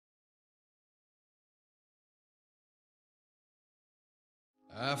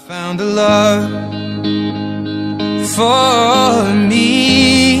I found a love for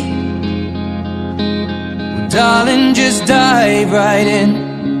me. Well, darling, just dive right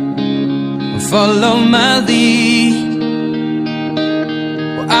in, follow my lead.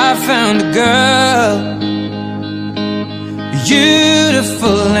 Well, I found a girl,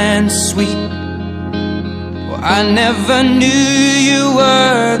 beautiful and sweet. Well, I never knew you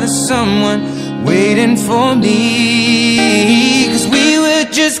were the someone waiting for me. 'Cause we were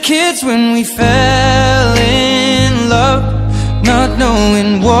just kids when we fell in love, not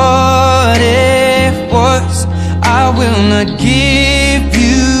knowing what it was. I will not give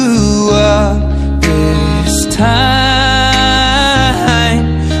you up this time.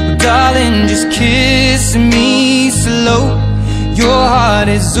 Darling, just kiss me slow. Your heart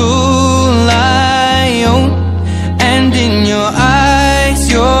is all I own, and in your eyes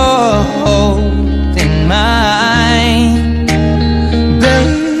you're holding mine.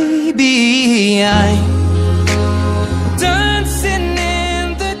 Baby, I'm dancing in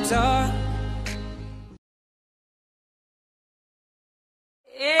the dark.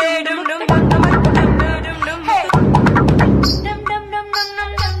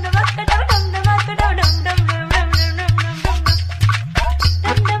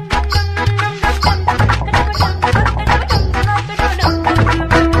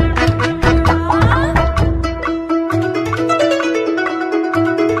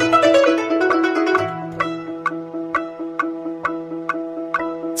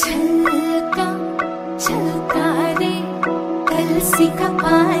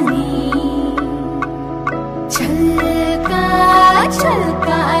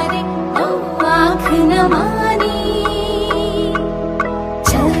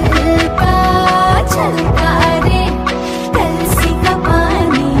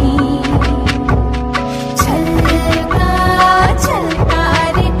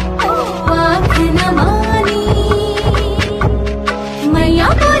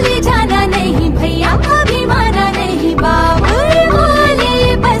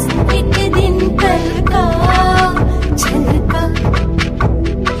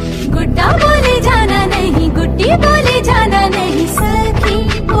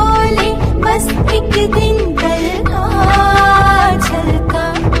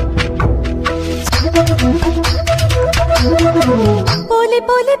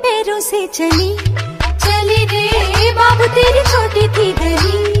 बोले पैरों से चली चली रे बाबू तेरी छोटी थी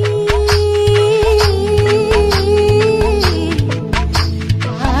गली।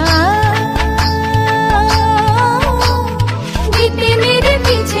 गीते मेरे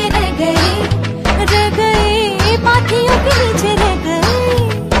पीछे रह गए पाथियों के नीचे रह गए।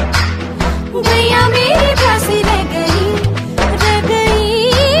 गैया मेरी प्यासी रह गई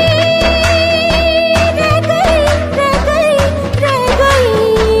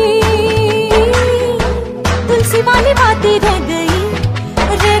वाली बातें रह गई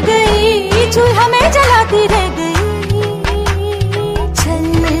चूल्हा में जलाती रह गई।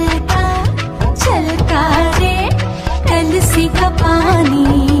 चलता चलता रे कलसी का पानी,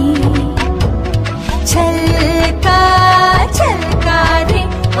 चलता चलता रे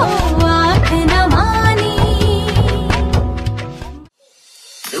ओ आँख न मानी।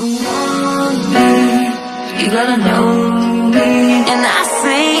 You want me, you gotta know me, and I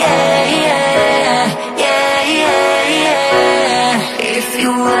say yeah, yeah, yeah, yeah, yeah. If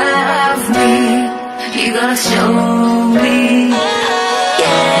you love me, you gotta show me.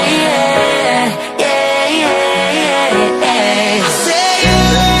 Yeah, yeah, yeah, yeah, yeah, yeah. I say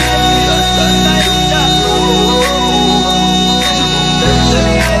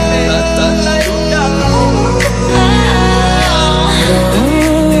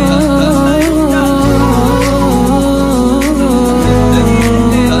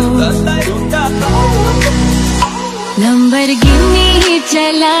Lamborghini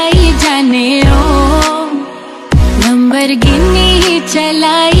चलाई जाने ओ, Lamborghini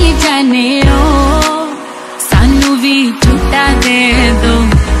चलाई जाने ओ। सानू भी छुट्टा दे दो,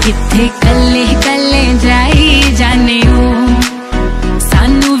 किथे कल्ले कल्ले जाई जाने ओ।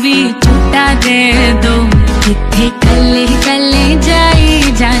 सानू भी छुट्टा दे दो, किथे कल्ले कल्ले जाई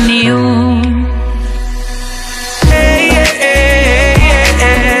जाने ओ।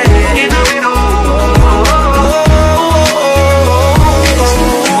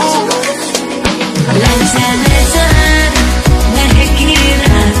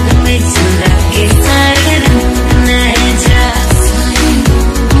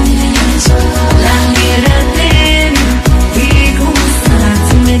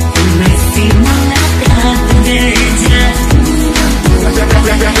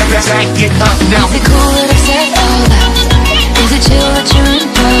 Get up now. Is it cool if I say oh? Is it you what you're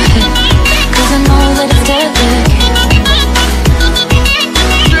imperfect, 'cause I know that it's deadly.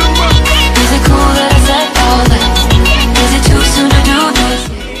 Is it cool that I said all that? Is it too soon to do this?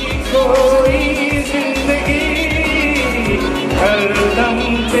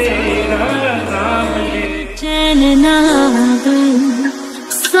 चैन ना आवे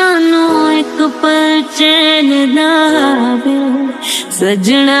सानू एक पल, चैन ना आवे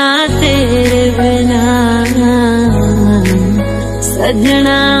सजना तेरे बिना,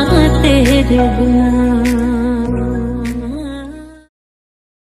 सजना तेरे बिना।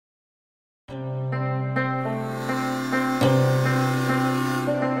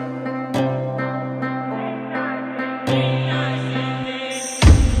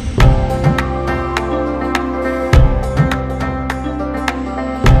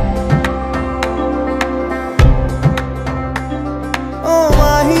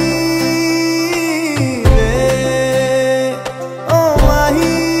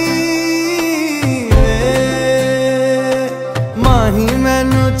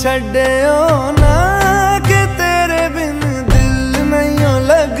 छड्डियो ना कि तेरे बिन दिल नहीं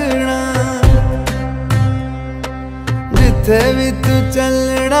लगना, जिथे भी तू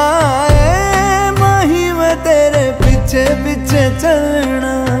चलना है माही मैं तेरे पीछे पीछे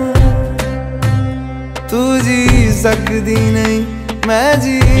चलना। तू जी सकदी नहीं मैं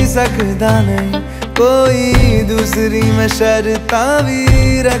जी सकदा नहीं, कोई दूसरी मैं शर्तां भी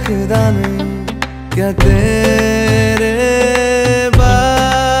रखदा नहीं। क्या तेरे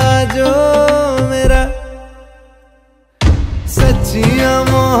जो मेरा सच्चियां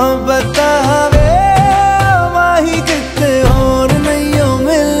मोहब्बत वे माही किते और नहीं हो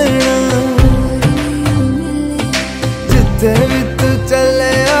मिलना, जिथे भी तू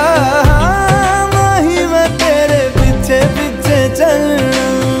चले माही मैं तेरे पीछे पीछे चलना।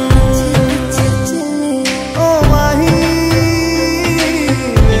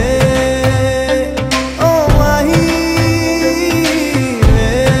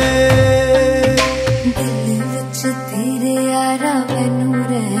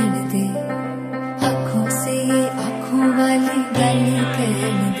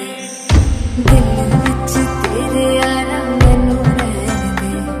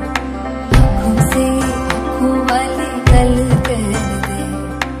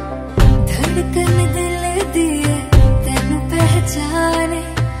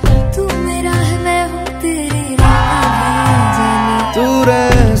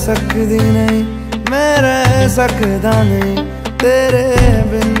 सकदी नहीं मैं रह सकदा नहीं, तेरे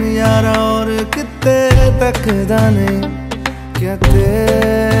बिन यारा और किते तकदा नहीं। क्या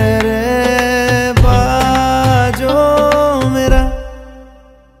तेरे बाजो मेरा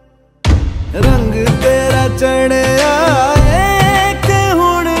रंग तेरा चढ़े आए कि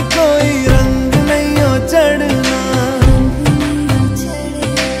हुण कोई रंग नहीं हो चढ़ना,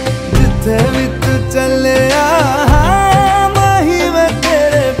 जिथे भी तू चले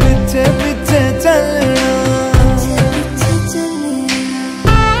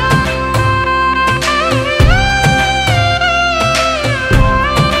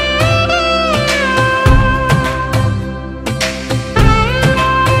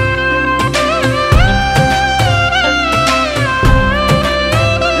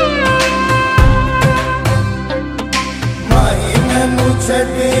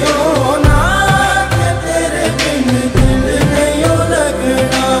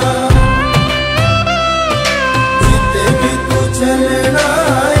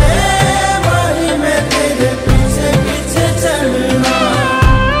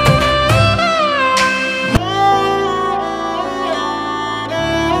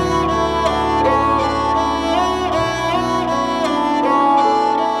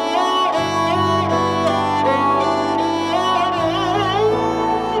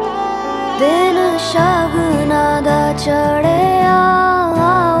दिन शगुना दा चढ़े